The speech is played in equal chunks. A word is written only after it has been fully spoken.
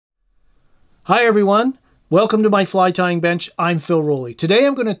Hi everyone, welcome to my fly tying bench. I'm Phil Rowley. Today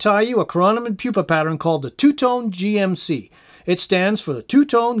I'm going to tie you a chironomid pupa pattern called the Two-Tone GMC. It stands for the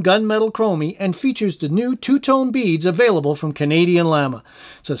Two-Tone Gunmetal Chromie and features the new two-tone beads available from Canadian Llama.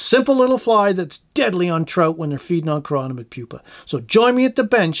 It's a simple little fly that's deadly on trout when they're feeding on chironomid pupa. So join me at the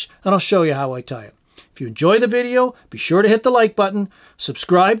bench and I'll show you how I tie it. If you enjoy the video, be sure to hit the like button,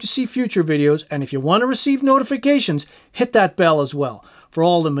 subscribe to see future videos, and if you want to receive notifications, hit that bell as well. For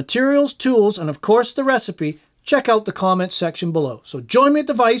all the materials, tools, and of course the recipe, check out the comments section below. So join me at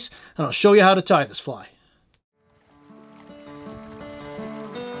the vise and I'll show you how to tie this fly.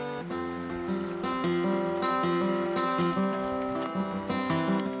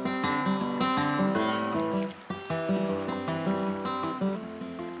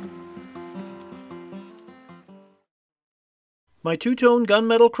 My Two-Tone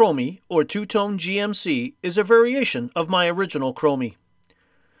Gunmetal Chromie, or Two-Tone GMC, is a variation of my original Chromie.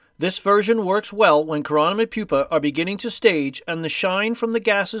 This version works well when chironomid pupa are beginning to stage and the shine from the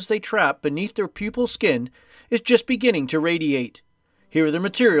gases they trap beneath their pupal skin is just beginning to radiate. Here are the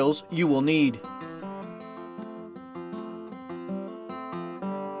materials you will need.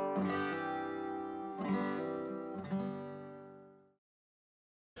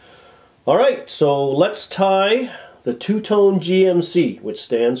 Alright, so let's tie the Two-Tone GMC, which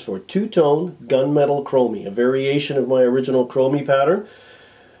stands for Two-Tone Gunmetal Chromie, a variation of my original Chromie pattern.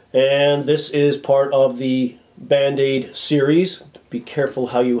 And this is part of the Band-Aid series. Be careful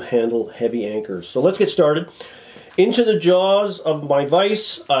how you handle heavy anchors. So let's get started. Into the jaws of my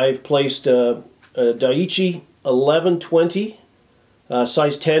vise, I've placed a Daiichi 1120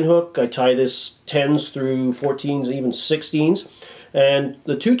 size 10 hook. I tie this 10s through 14s, even 16s. And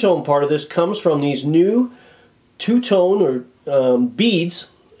the two-tone part of this comes from these new two-tone or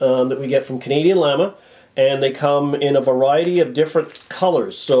beads that we get from Canadian Llama. And they come in a variety of different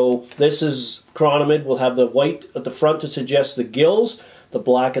colors. So this is chironomid. We'll have the white at the front to suggest the gills, the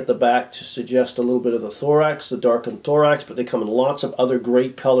black at the back to suggest a little bit of the thorax, the darkened thorax, but they come in lots of other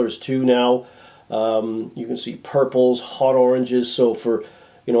great colors too now. You can see purples, hot oranges. So for,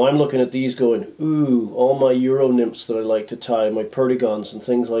 I'm looking at these going, ooh, all my Euro nymphs that I like to tie, my perdigons and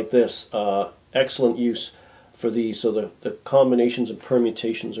things like this. Excellent use for these, so the combinations and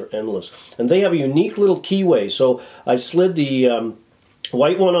permutations are endless. And they have a unique little keyway. So I slid the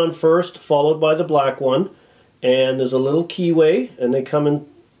white one on first, followed by the black one, and there's a little keyway, and they come in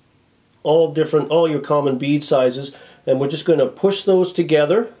all your common bead sizes, and we're just going to push those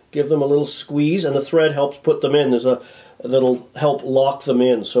together, give them a little squeeze, and the thread helps put them in. That'll help lock them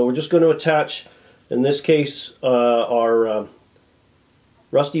in. So we're just going to attach, in this case, our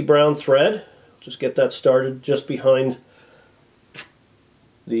rusty brown thread. Just get that started just behind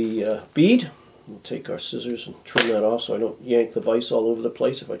the bead. We'll take our scissors and trim that off so I don't yank the vise all over the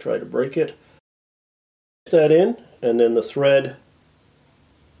place if I try to break it. Put that in, and then the thread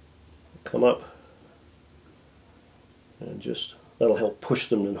come up, and just that'll help push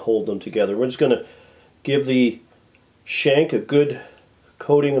them and hold them together. We're just going to give the shank a good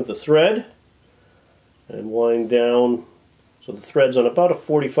coating of the thread and wind down. So the thread's on about a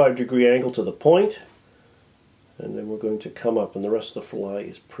 45-degree angle to the point, and then we're going to come up, and the rest of the fly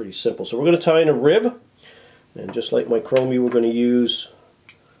is pretty simple. So we're going to tie in a rib, and just like my Chromie, we're going to use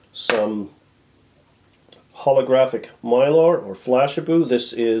some holographic mylar or Flashabou.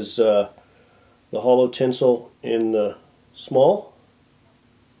 This is the hollow tinsel in the small.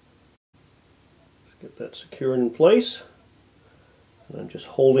 Get that secured in place, and I'm just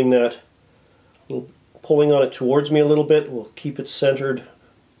holding that pulling on it towards me a little bit. We'll keep it centered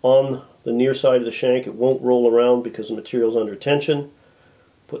on the near side of the shank. It won't roll around because the material's under tension.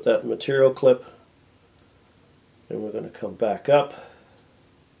 Put that material clip, and we're going to come back up.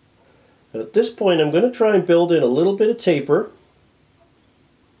 And at this point I'm going to try and build in a little bit of taper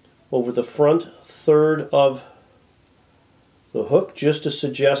over the front third of the hook, just to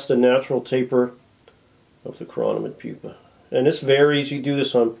suggest the natural taper of the chironomid pupa. And this varies. You do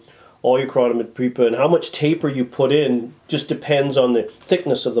this on all your chironomid pupa, and how much taper you put in just depends on the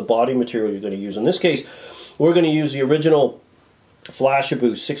thickness of the body material you're going to use. In this case, we're going to use the original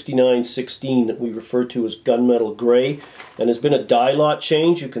Flashabou 6916 that we refer to as gunmetal gray, and there's been a dye lot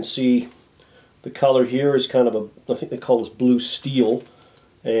change. You can see the color here is kind of I think they call this blue steel,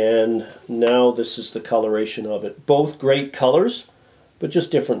 and now this is the coloration of it. Both great colors, but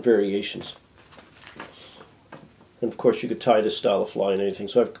just different variations. And of course you could tie this style of fly in anything.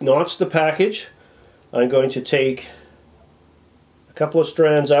 So I've notched the package. I'm going to take a couple of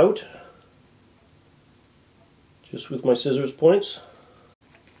strands out, just with my scissors points.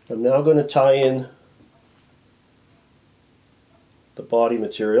 I'm now going to tie in the body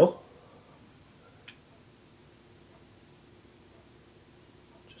material.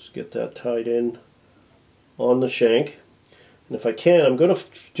 Just get that tied in on the shank. And if I can, I'm going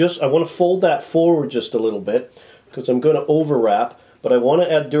to I want to fold that forward just a little bit because I'm going to overwrap, but I want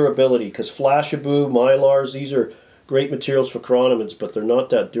to add durability because Flashabou, Mylars, these are great materials for chironomids, but they're not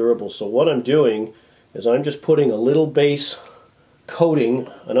that durable. So what I'm doing is I'm just putting a little base coating,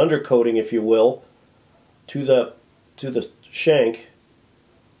 an undercoating if you will, to the shank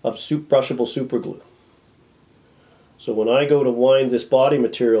of brushable super glue. So when I go to wind this body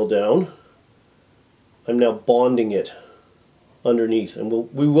material down, I'm now bonding it underneath. And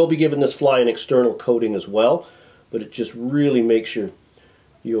we will be giving this fly an external coating as well, but it just really makes your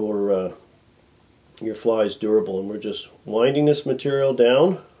flies durable. And we're just winding this material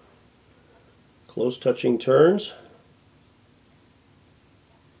down, close touching turns.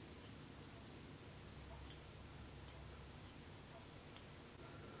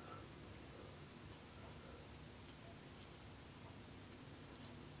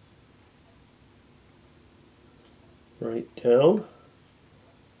 Right down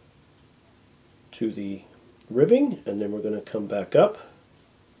to the ribbing, and then we're going to come back up.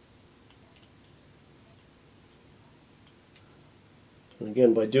 And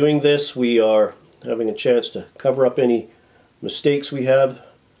again, by doing this, we are having a chance to cover up any mistakes we have,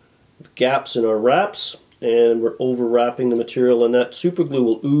 gaps in our wraps, and we're overwrapping the material, and that super glue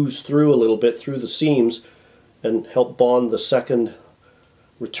will ooze through a little bit through the seams and help bond the second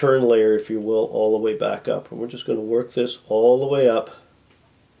return layer, if you will, all the way back up. And we're just going to work this all the way up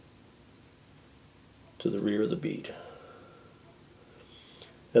to the rear of the bead.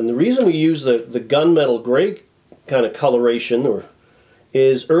 And the reason we use the gunmetal gray kind of coloration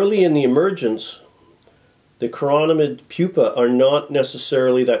is early in the emergence, the chironomid pupa are not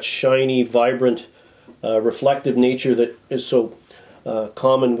necessarily that shiny, vibrant, reflective nature that is so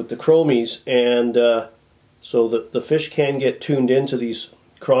common with the chromies, and so the fish can get tuned into these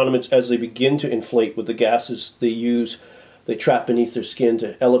chironomids as they begin to inflate with the gases they trap beneath their skin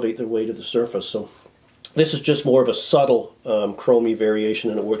to elevate their way to the surface. So this is just more of a subtle chromie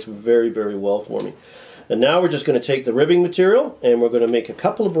variation, and it works very, very well for me. And now we're just going to take the ribbing material and we're going to make a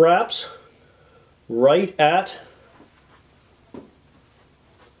couple of wraps right at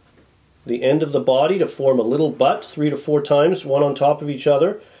the end of the body to form a little butt, 3 to 4 times, one on top of each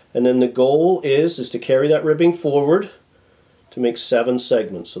other. And then the goal is to carry that ribbing forward to make 7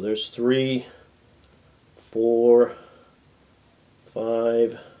 segments. So there's 3, 4,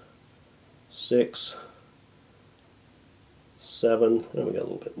 5, 6, 7, and we got a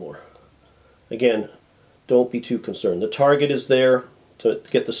little bit more. Again, don't be too concerned. The target is there to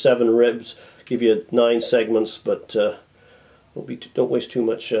get the 7 ribs, give you 9 segments, but don't waste too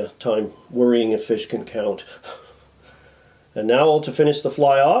much time worrying if fish can count. And now all to finish the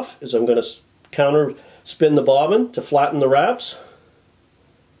fly off is I'm going to counter spin the bobbin to flatten the wraps,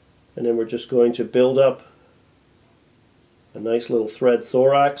 and then we're just going to build up a nice little thread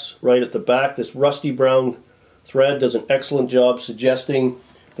thorax right at the back. This rusty brown thread does an excellent job suggesting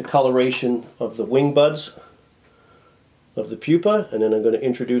the coloration of the wing buds of the pupa. And then I'm going to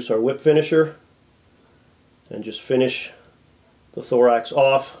introduce our whip finisher and just finish the thorax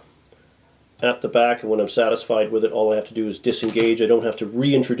off at the back, and when I'm satisfied with it, all I have to do is disengage. I don't have to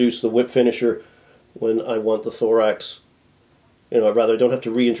reintroduce the whip finisher when I want the thorax, I don't have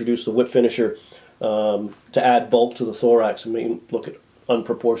to reintroduce the whip finisher to add bulk to the thorax and make it look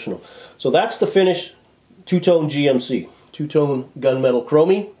unproportional. So that's the finished Two-Tone GMC, Two-Tone Gunmetal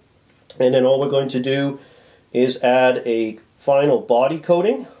Chromie. And then all we're going to do is add a final body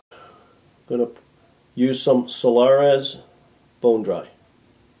coating. I'm going to use some Solares bone dry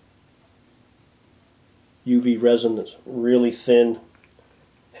UV resin that's really thin,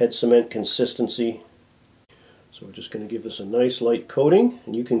 head cement consistency. So we're just going to give this a nice light coating,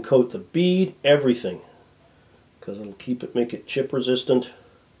 and you can coat the bead, everything, because it'll make it chip resistant.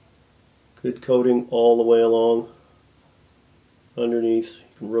 Good coating all the way along underneath.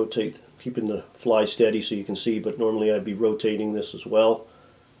 You can rotate, keeping the fly steady so you can see, but normally I'd be rotating this as well.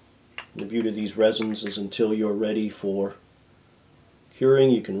 The beauty of these resins is until you're ready for curing,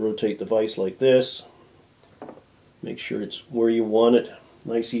 you can rotate the vise like this. Make sure it's where you want it.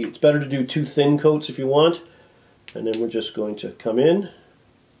 Nice. It's better to do 2 thin coats if you want. And then we're just going to come in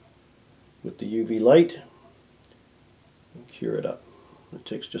with the UV light and cure it up. It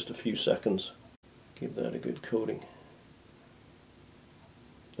takes just a few seconds. Give that a good coating.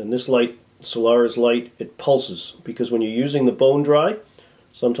 And this light, Solaris light, it pulses, because when you're using the bone dry,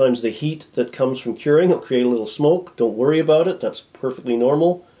 sometimes the heat that comes from curing will create a little smoke. Don't worry about it. That's perfectly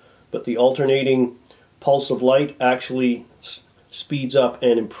normal. But the alternating pulse of light actually speeds up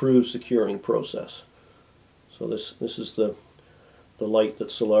and improves the curing process. So this is the the light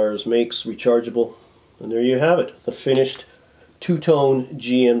that Solaris makes, rechargeable. And there you have it, the finished Two-Tone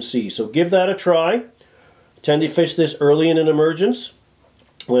GMC. So give that a try. Tend to fish this early in an emergence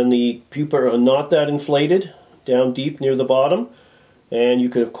when the pupa are not that inflated, down deep near the bottom. And you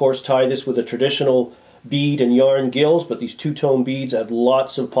could of course tie this with a traditional bead and yarn gills, but these two-tone beads have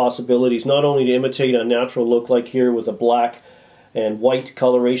lots of possibilities, not only to imitate a natural look like here with a black and white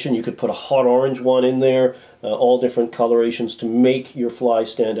coloration. You could put a hot orange one in there, all different colorations to make your fly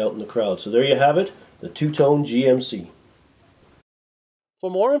stand out in the crowd. So there you have it, the Two-Tone GMC.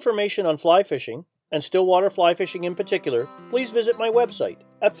 For more information on fly fishing, and stillwater fly fishing in particular, please visit my website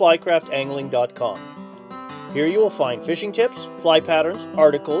at flycraftangling.com. Here you will find fishing tips, fly patterns,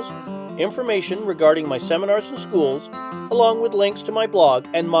 articles, information regarding my seminars and schools, along with links to my blog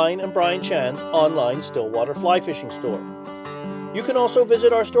and mine and Brian Chan's online stillwater fly fishing store. You can also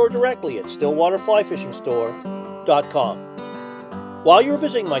visit our store directly at stillwaterflyfishingstore.com. While you're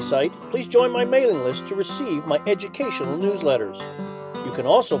visiting my site, please join my mailing list to receive my educational newsletters. You can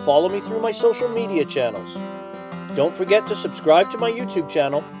also follow me through my social media channels. Don't forget to subscribe to my YouTube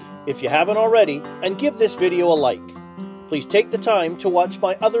channel if you haven't already, and give this video a like. Please take the time to watch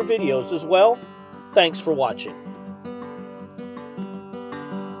my other videos as well. Thanks for watching.